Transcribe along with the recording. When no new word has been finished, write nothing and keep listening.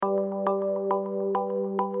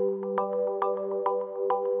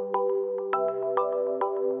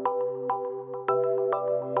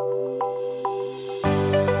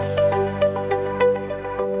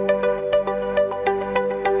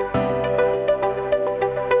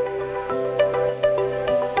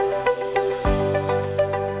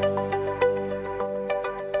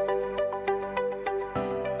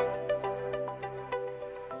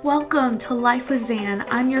Welcome to Life with Zan.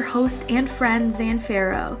 I'm your host and friend, Zan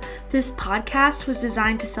Farrow. This podcast was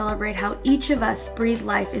designed to celebrate how each of us breathe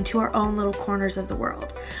life into our own little corners of the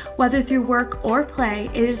world. Whether through work or play,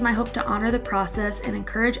 it is my hope to honor the process and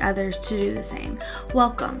encourage others to do the same.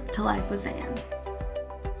 Welcome to Life with Zan.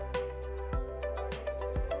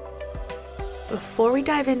 Before we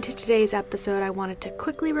dive into today's episode, I wanted to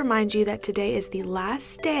quickly remind you that today is the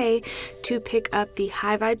last day to pick up the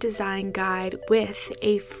High Vibe Design Guide with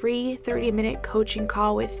a free 30-minute coaching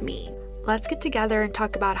call with me. Let's get together and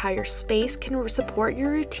talk about how your space can support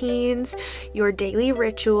your routines, your daily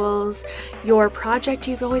rituals, your project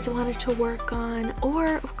you've always wanted to work on,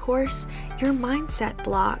 or, of course, your mindset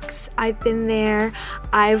blocks. I've been there.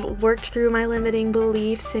 I've worked through my limiting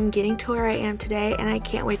beliefs and getting to where I am today, and I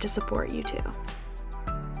can't wait to support you too.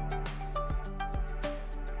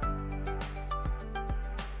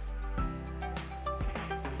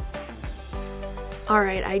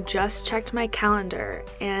 Alright, I just checked my calendar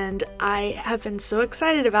and I have been so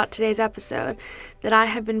excited about today's episode that I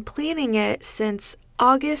have been planning it since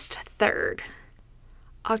August 3rd.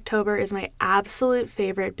 October is my absolute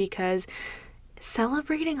favorite because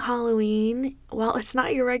celebrating Halloween, while it's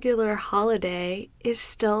not your regular holiday, is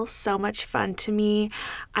still so much fun to me.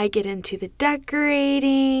 I get into the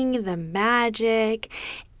decorating, the magic,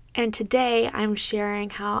 and today I'm sharing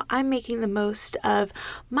how I'm making the most of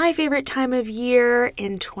my favorite time of year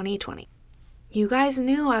in 2020. You guys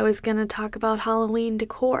knew I was going to talk about Halloween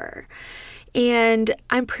decor. And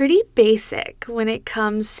I'm pretty basic when it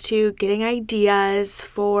comes to getting ideas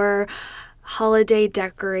for holiday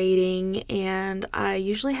decorating, and I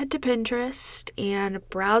usually head to Pinterest and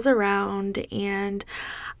browse around, and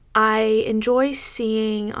I enjoy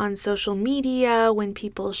seeing on social media when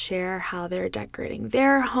people share how they're decorating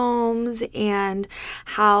their homes and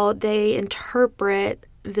how they interpret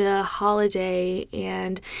the holiday,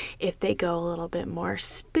 and if they go a little bit more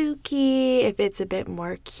spooky, if it's a bit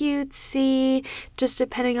more cutesy, just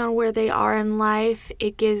depending on where they are in life,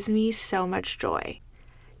 it gives me so much joy.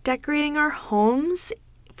 Decorating our homes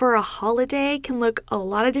for a holiday can look a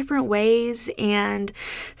lot of different ways, and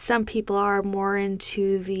some people are more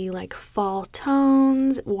into the fall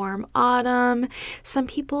tones, warm autumn. Some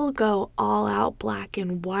people go all out black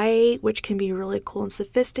and white, which can be really cool and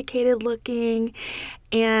sophisticated looking.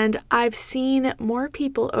 And I've seen more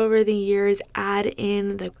people over the years add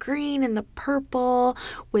in the green and the purple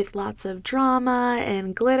with lots of drama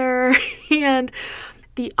and glitter and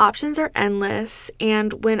the options are endless,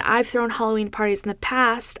 and when I've thrown Halloween parties in the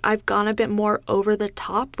past, I've gone a bit more over the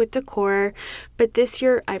top with decor, but this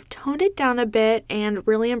year I've toned it down a bit and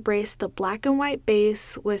really embraced the black and white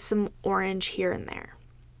base with some orange here and there.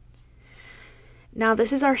 Now,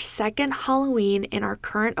 this is our second Halloween in our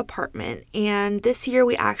current apartment, and this year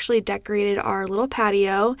we actually decorated our little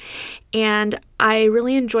patio, and I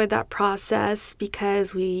really enjoyed that process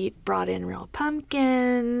because we brought in real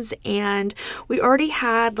pumpkins, and we already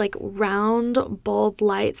had round bulb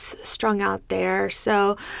lights strung out there.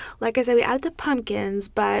 So, like I said, we added the pumpkins,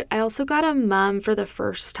 but I also got a mum for the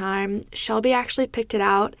first time. Shelby actually picked it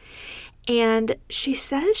out. And she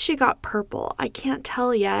says she got purple. I can't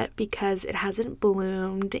tell yet because it hasn't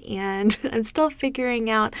bloomed, and I'm still figuring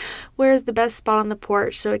out where's the best spot on the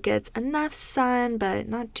porch so it gets enough sun but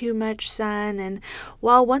not too much sun. And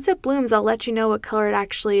while once it blooms, I'll let you know what color it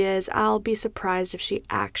actually is. I'll be surprised if she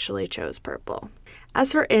actually chose purple.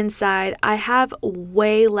 As for inside, I have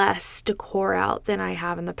way less decor out than I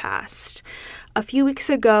have in the past. A few weeks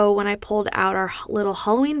ago, when I pulled out our little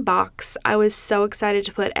Halloween box, I was so excited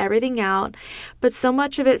to put everything out, but so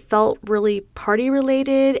much of it felt really party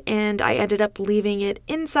related, and I ended up leaving it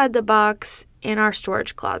inside the box in our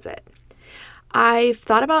storage closet. I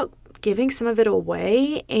thought about giving some of it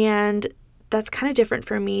away, and that's kind of different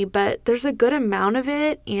for me, but there's a good amount of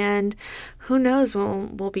it, and who knows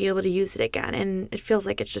when we'll be able to use it again, and it feels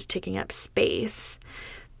like it's just taking up space.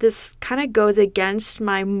 This kind of goes against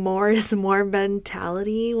my more is more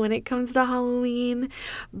mentality when it comes to Halloween,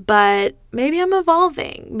 but maybe I'm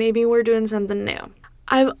evolving. Maybe we're doing something new.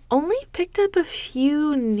 I've only picked up a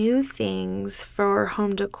few new things for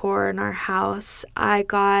home decor in our house. I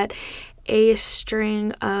got a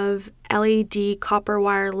string of LED copper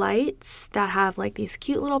wire lights that have these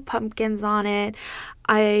cute little pumpkins on it.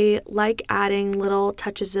 I like adding little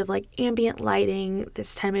touches of ambient lighting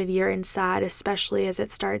this time of year inside, especially as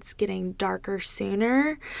it starts getting darker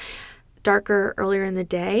earlier in the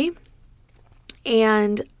day.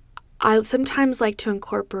 And I sometimes like to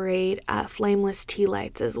incorporate flameless tea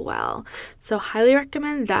lights as well. So highly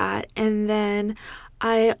recommend that. And then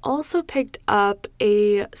I also picked up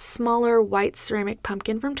a smaller white ceramic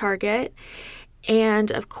pumpkin from Target,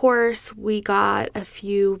 And of course, we got a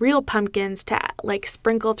few real pumpkins to like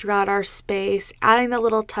sprinkle throughout our space, adding that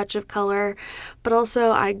little touch of color, but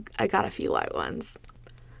also I got a few white ones.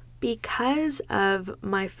 Because of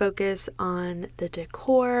my focus on the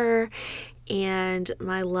decor and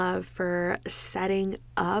my love for setting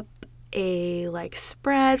up a like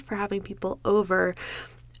spread for having people over,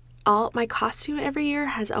 all my costume every year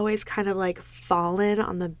has always kind of like fallen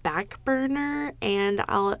on the back burner, and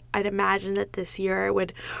I'd imagine that this year it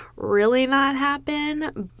would really not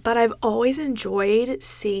happen, but I've always enjoyed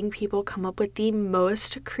seeing people come up with the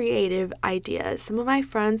most creative ideas. Some of my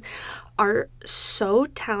friends are so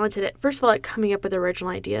talented at, first of all, at coming up with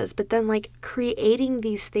original ideas, but then like creating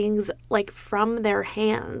these things like from their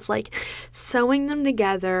hands, like sewing them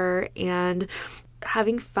together and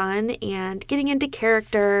having fun and getting into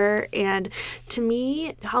character. And to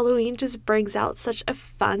me, Halloween just brings out such a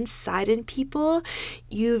fun side in people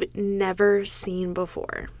you've never seen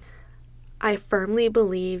before. I firmly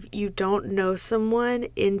believe you don't know someone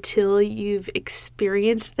until you've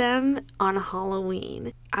experienced them on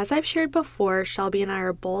Halloween. As I've shared before, Shelby and I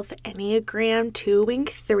are both Enneagram 2 Wing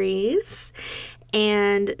 3s,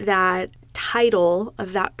 and that title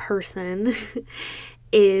of that person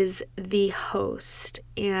is the host,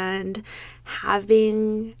 and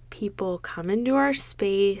having people come into our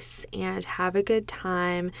space and have a good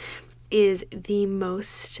time is the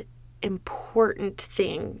most important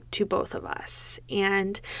thing to both of us.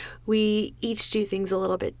 And we each do things a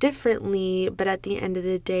little bit differently, but at the end of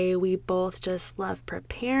the day, we both just love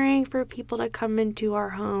preparing for people to come into our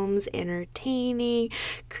homes, entertaining,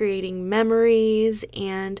 creating memories,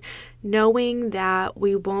 and knowing that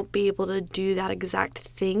we won't be able to do that exact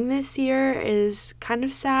thing this year is kind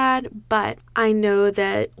of sad, but I know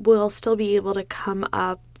that we'll still be able to come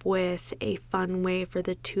up with a fun way for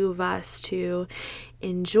the two of us to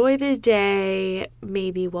enjoy the day.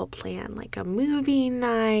 Maybe we'll plan like a movie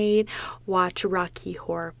night, watch Rocky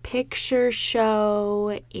Horror Picture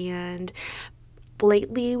Show, and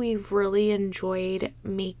lately we've really enjoyed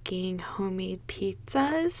making homemade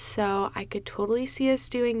pizzas, so I could totally see us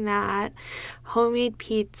doing that. Homemade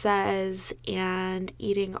pizzas and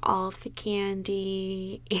eating all of the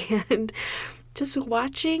candy and just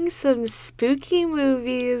watching some spooky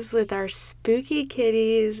movies with our spooky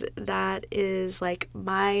kitties. That is like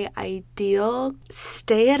my ideal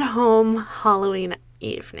stay-at-home Halloween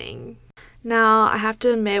evening. Now, I have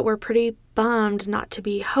to admit, we're pretty bummed not to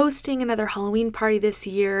be hosting another Halloween party this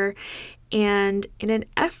year, and in an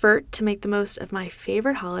effort to make the most of my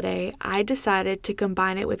favorite holiday, I decided to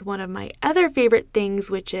combine it with one of my other favorite things,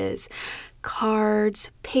 which is cards,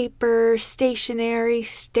 paper, stationery,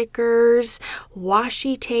 stickers,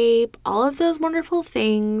 washi tape, all of those wonderful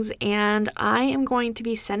things, and I am going to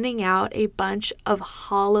be sending out a bunch of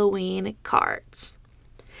Halloween cards.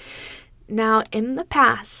 Now, in the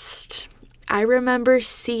past, I remember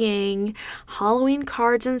seeing Halloween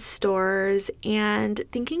cards in stores and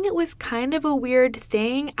thinking it was kind of a weird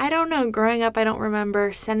thing. I don't know, growing up, I don't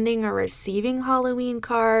remember sending or receiving Halloween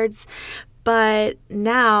cards, but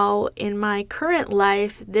now in my current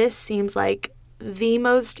life, this seems like the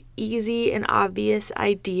most easy and obvious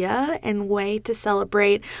idea and way to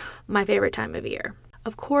celebrate my favorite time of year.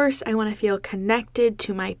 Of course, I want to feel connected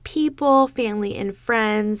to my people, family, and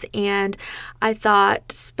friends, and I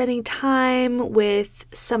thought spending time with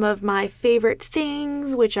some of my favorite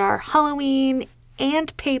things, which are Halloween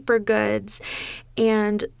and paper goods,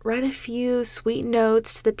 and write a few sweet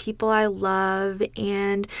notes to the people I love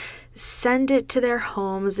and send it to their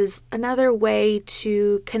homes is another way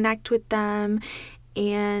to connect with them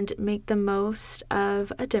and make the most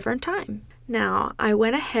of a different time. Now, I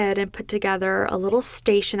went ahead and put together a little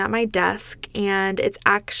station at my desk, and it's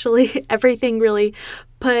actually everything really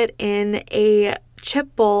put in a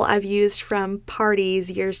chip bowl I've used from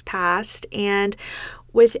parties years past. And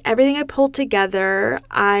with everything I pulled together,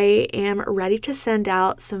 I am ready to send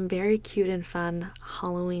out some very cute and fun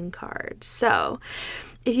Halloween cards. So,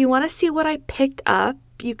 if you want to see what I picked up,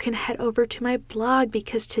 you can head over to my blog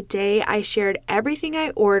because today I shared everything I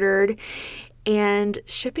ordered. And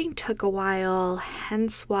shipping took a while,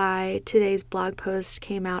 hence why today's blog post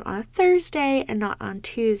came out on a Thursday and not on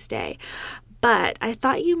Tuesday. But I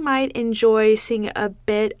thought you might enjoy seeing a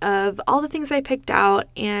bit of all the things I picked out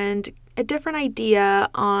and a different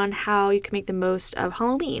idea on how you can make the most of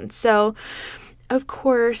Halloween. So, of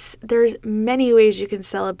course, there's many ways you can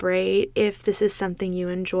celebrate if this is something you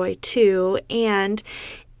enjoy too. And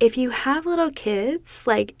if you have little kids,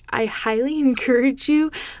 I highly encourage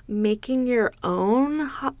you making your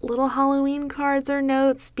own little Halloween cards or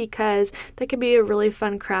notes because that could be a really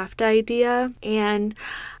fun craft idea. And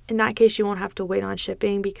In that case, you won't have to wait on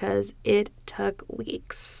shipping because it took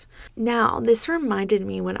weeks. Now, this reminded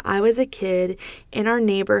me when I was a kid in our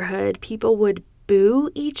neighborhood, people would boo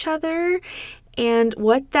each other. And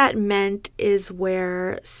what that meant is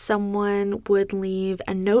where someone would leave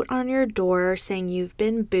a note on your door saying you've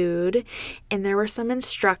been booed, and there were some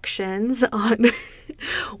instructions on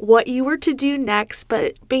what you were to do next,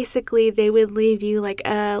 but basically they would leave you like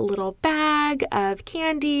a little bag of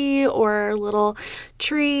candy or little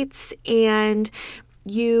treats, and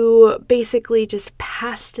you basically just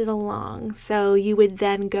passed it along. So you would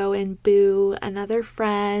then go and boo another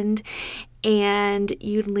friend, and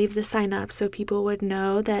you'd leave the sign up so people would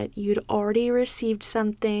know that you'd already received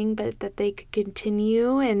something, but that they could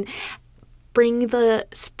continue and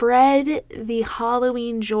spread the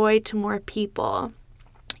Halloween joy to more people.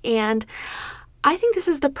 And I think this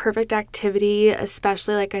is the perfect activity,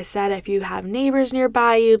 especially, like I said, if you have neighbors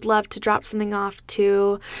nearby you'd love to drop something off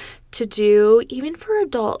to do, even for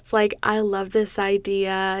adults. Like, I love this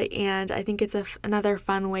idea, and I think it's another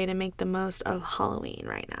fun way to make the most of Halloween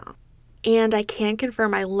right now. And I can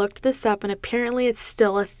confirm I looked this up, and apparently it's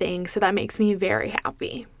still a thing, so that makes me very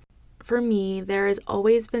happy. For me, there has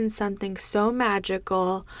always been something so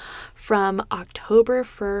magical from October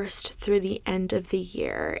 1st through the end of the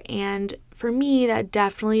year. And for me, that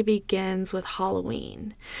definitely begins with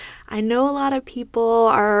Halloween. I know a lot of people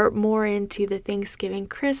are more into the Thanksgiving,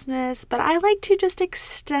 Christmas, but I like to just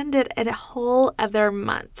extend it a whole other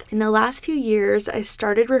month. In the last few years, I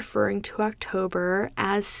started referring to October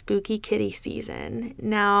as Spooky Kitty season.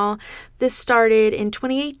 Now, this started in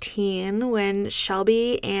 2018 when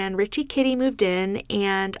Shelby and Richie Kitty moved in,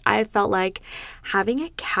 and I felt like having a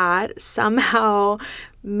cat somehow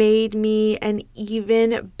made me an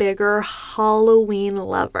even bigger Halloween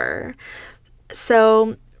lover.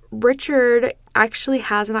 So Richard actually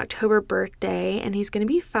has an October birthday, and he's going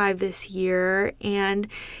to be 5 this year, and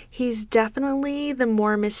he's definitely the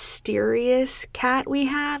more mysterious cat we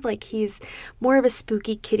have. Like, he's more of a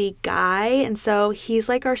spooky kitty guy, and so he's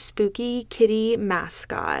like our spooky kitty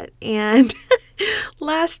mascot. And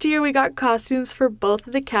last year we got costumes for both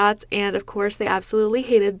of the cats, and of course they absolutely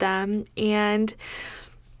hated them, and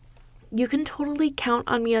you can totally count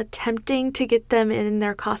on me attempting to get them in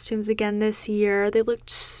their costumes again this year. They looked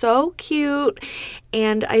so cute,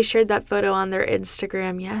 and I shared that photo on their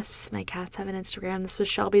Instagram. Yes, my cats have an Instagram. This was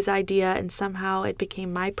Shelby's idea, and somehow it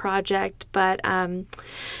became my project. But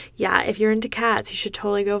yeah, if you're into cats, you should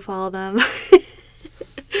totally go follow them.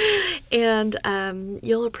 And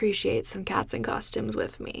you'll appreciate some cats in costumes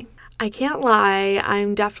with me. I can't lie,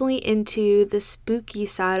 I'm definitely into the spooky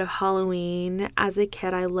side of Halloween. As a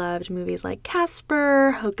kid, I loved movies like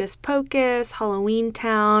Casper, Hocus Pocus, Halloween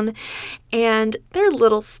Town, and they're a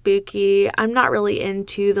little spooky. I'm not really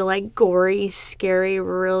into the like gory, scary,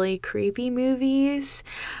 really creepy movies,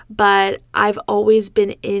 but I've always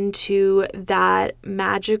been into that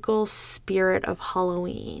magical spirit of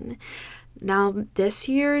Halloween. Now, this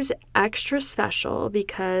year's extra special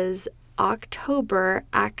because October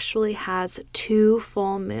actually has 2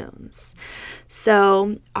 full moons.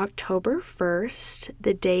 So October 1st,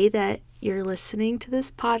 the day that you're listening to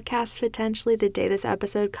this podcast, potentially the day this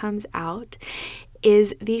episode comes out,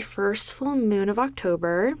 is the first full moon of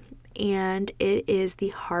October, and it is the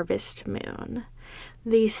harvest moon.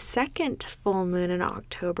 The second full moon in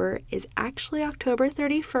October is actually October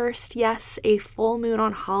 31st. Yes, a full moon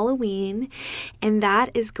on Halloween, and that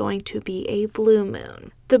is going to be a blue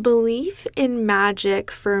moon. The belief in magic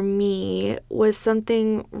for me was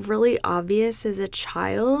something really obvious as a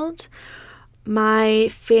child. My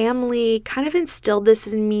family kind of instilled this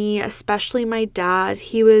in me, especially my dad.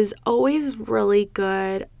 He was always really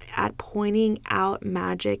good at pointing out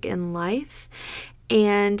magic in life,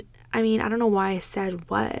 and I mean, I don't know why I said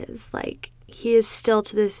was. Like, he is still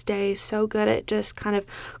to this day so good at just kind of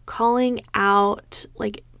calling out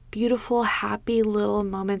like beautiful, happy little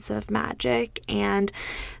moments of magic. And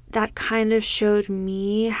that kind of showed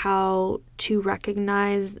me how to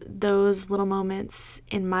recognize those little moments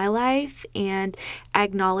in my life and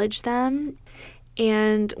acknowledge them.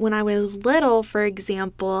 And when I was little, for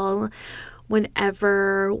example,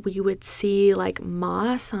 whenever we would see like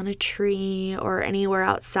moss on a tree or anywhere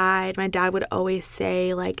outside, my dad would always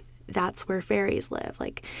say, like, that's where fairies live.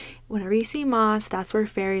 Like, whenever you see moss, that's where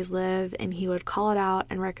fairies live. And he would call it out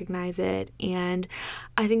and recognize it. And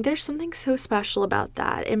I think there's something so special about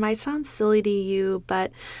that. It might sound silly to you,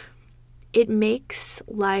 but it makes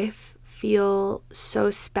life feel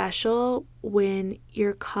so special when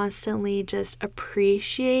you're constantly just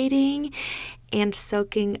appreciating and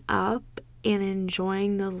soaking up and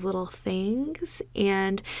enjoying those little things.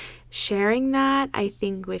 And Sharing that, I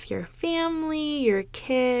think, with your family, your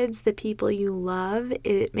kids, the people you love,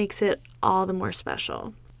 it makes it all the more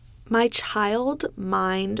special. My child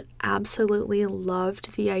mind absolutely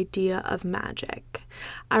loved the idea of magic.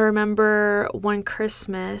 I remember one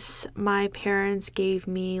Christmas, my parents gave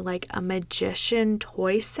me like a magician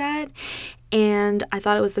toy set, and I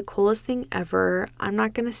thought it was the coolest thing ever. I'm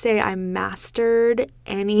not going to say I mastered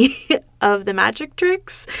any of the magic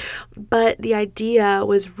tricks, but the idea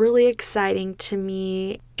was really exciting to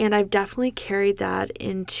me, and I've definitely carried that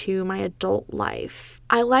into my adult life.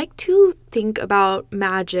 I like to think about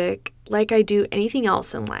magic like I do anything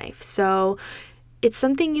else in life. So it's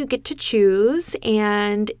something you get to choose,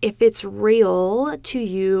 and if it's real to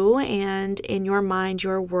you and in your mind,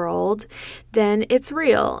 your world, then it's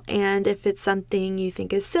real. And if it's something you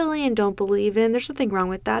think is silly and don't believe in, there's nothing wrong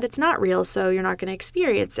with that. It's not real, so you're not going to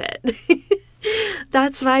experience it.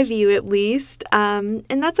 That's my view, at least. And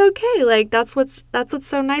that's okay. Like that's what's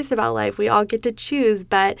so nice about life. We all get to choose.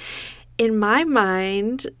 But in my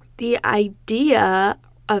mind, the idea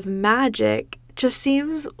of magic just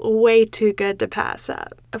seems way too good to pass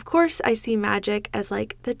up. Of course, I see magic as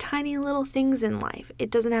like the tiny little things in life. It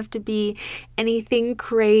doesn't have to be anything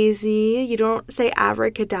crazy. You don't say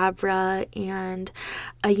abracadabra and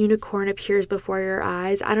a unicorn appears before your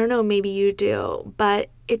eyes. I don't know, maybe you do, but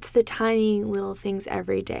it's the tiny little things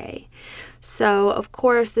every day. So, of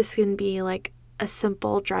course, this can be like a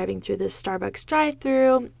simple driving through the Starbucks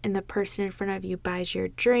drive-thru and the person in front of you buys your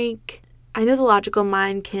drink. I know the logical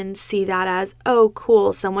mind can see that as, oh,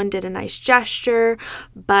 cool, someone did a nice gesture,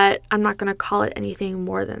 but I'm not going to call it anything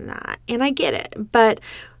more than that. And I get it, but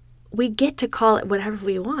we get to call it whatever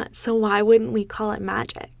we want. So why wouldn't we call it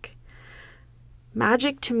magic?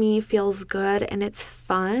 Magic to me feels good and it's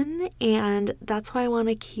fun, and that's why I want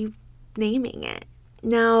to keep naming it.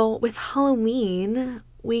 Now, with Halloween,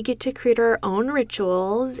 we get to create our own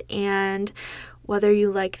rituals, and whether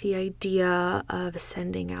you like the idea of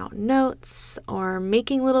sending out notes or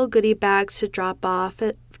making little goodie bags to drop off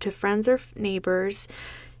to friends or neighbors,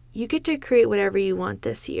 you get to create whatever you want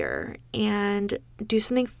this year and do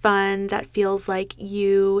something fun that feels like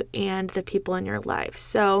you and the people in your life.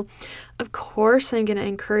 So, of course, I'm going to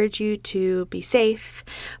encourage you to be safe,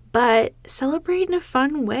 but celebrate in a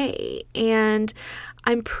fun way. And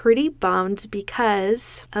I'm pretty bummed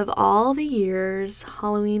because of all the years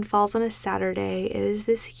Halloween falls on a Saturday. It is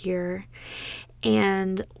this year,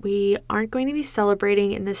 and we aren't going to be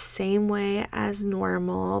celebrating in the same way as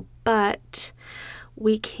normal, but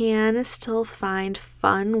we can still find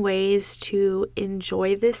fun ways to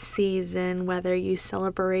enjoy this season, whether you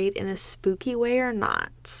celebrate in a spooky way or not.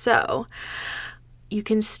 So you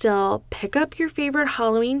can still pick up your favorite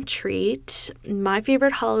Halloween treat. My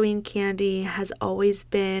favorite Halloween candy has always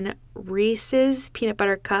been Reese's Peanut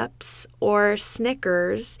Butter Cups or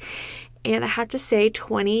Snickers. And I have to say,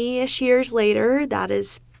 20-ish years later, that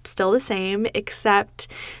is still the same, except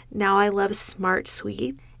now I love Smart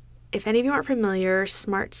Sweet. If any of you aren't familiar,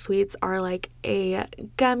 Smart Sweets are like a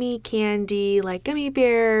gummy candy, like gummy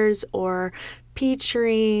bears or peach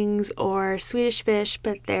rings or Swedish Fish,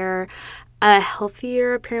 but they're a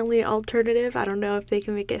healthier, apparently, alternative. I don't know if they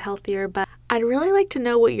can make it healthier, but I'd really like to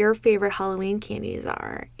know what your favorite Halloween candies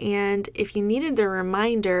are. And if you needed the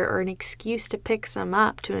reminder or an excuse to pick some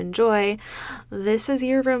up to enjoy, this is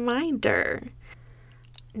your reminder.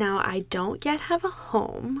 Now, I don't yet have a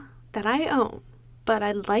home that I own, but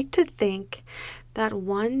I'd like to think that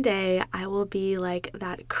one day I will be like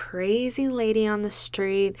that crazy lady on the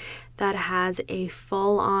street that has a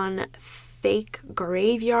full-on fake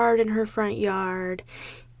graveyard in her front yard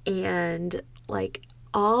and like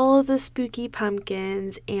all of the spooky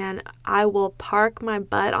pumpkins, and I will park my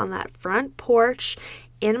butt on that front porch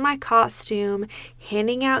in my costume,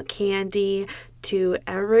 handing out candy to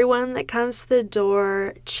everyone that comes to the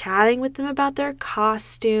door, chatting with them about their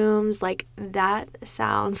costumes. Like, that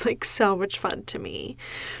sounds like so much fun to me.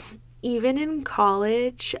 Even in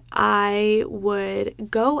college, I would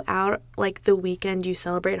go out like the weekend you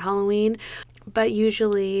celebrate Halloween, but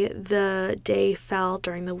usually the day fell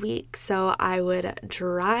during the week. So I would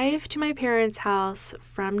drive to my parents' house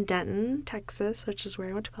from Denton, Texas, which is where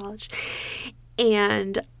I went to college,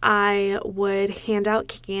 and I would hand out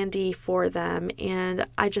candy for them. And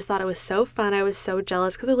I just thought it was so fun. I was so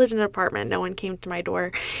jealous because I lived in an apartment. No one came to my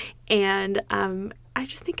door. And I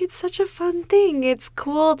just think it's such a fun thing. It's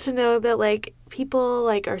cool to know that like people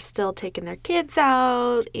like are still taking their kids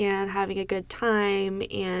out and having a good time.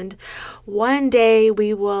 And one day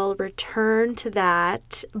we will return to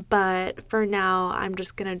that. But for now, I'm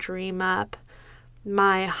just going to dream up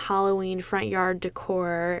my Halloween front yard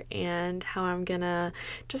decor and how I'm gonna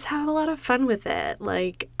just have a lot of fun with it.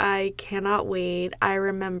 Like, I cannot wait. I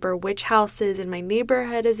remember witch houses in my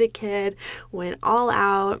neighborhood as a kid went all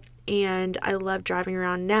out, and I love driving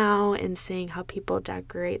around now and seeing how people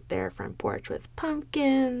decorate their front porch with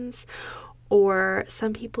pumpkins, or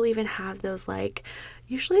some people even have those, like,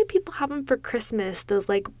 usually people have them for Christmas, those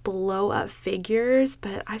like blow up figures,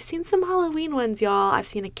 but I've seen some Halloween ones, y'all. I've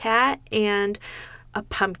seen a cat and a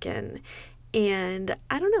pumpkin, and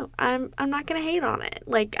I don't know, I'm not gonna hate on it.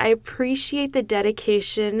 Like, I appreciate the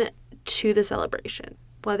dedication to the celebration.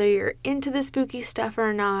 Whether you're into the spooky stuff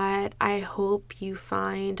or not, I hope you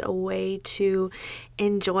find a way to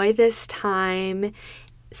enjoy this time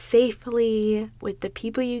safely with the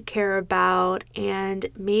people you care about, and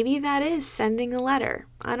maybe that is sending a letter.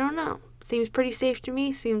 I don't know. Seems pretty safe to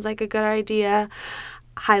me. Seems like a good idea.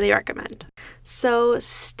 Highly recommend. So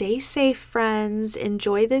stay safe, friends.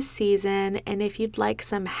 Enjoy this season. And if you'd like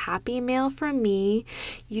some happy mail from me,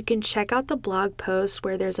 you can check out the blog post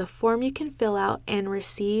where there's a form you can fill out and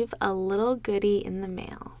receive a little goodie in the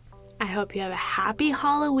mail. I hope you have a happy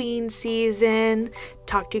Halloween season.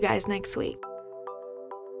 Talk to you guys next week.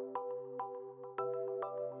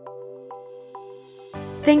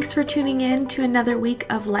 Thanks for tuning in to another week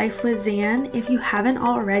of Life with Zan. If you haven't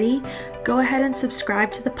already, go ahead and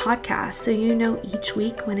subscribe to the podcast so you know each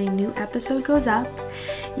week when a new episode goes up.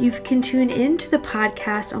 You can tune in to the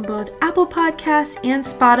podcast on both Apple Podcasts and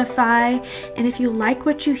Spotify. And if you like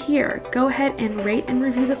what you hear, go ahead and rate and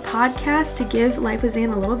review the podcast to give Life with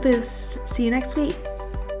Zan a little boost. See you next week.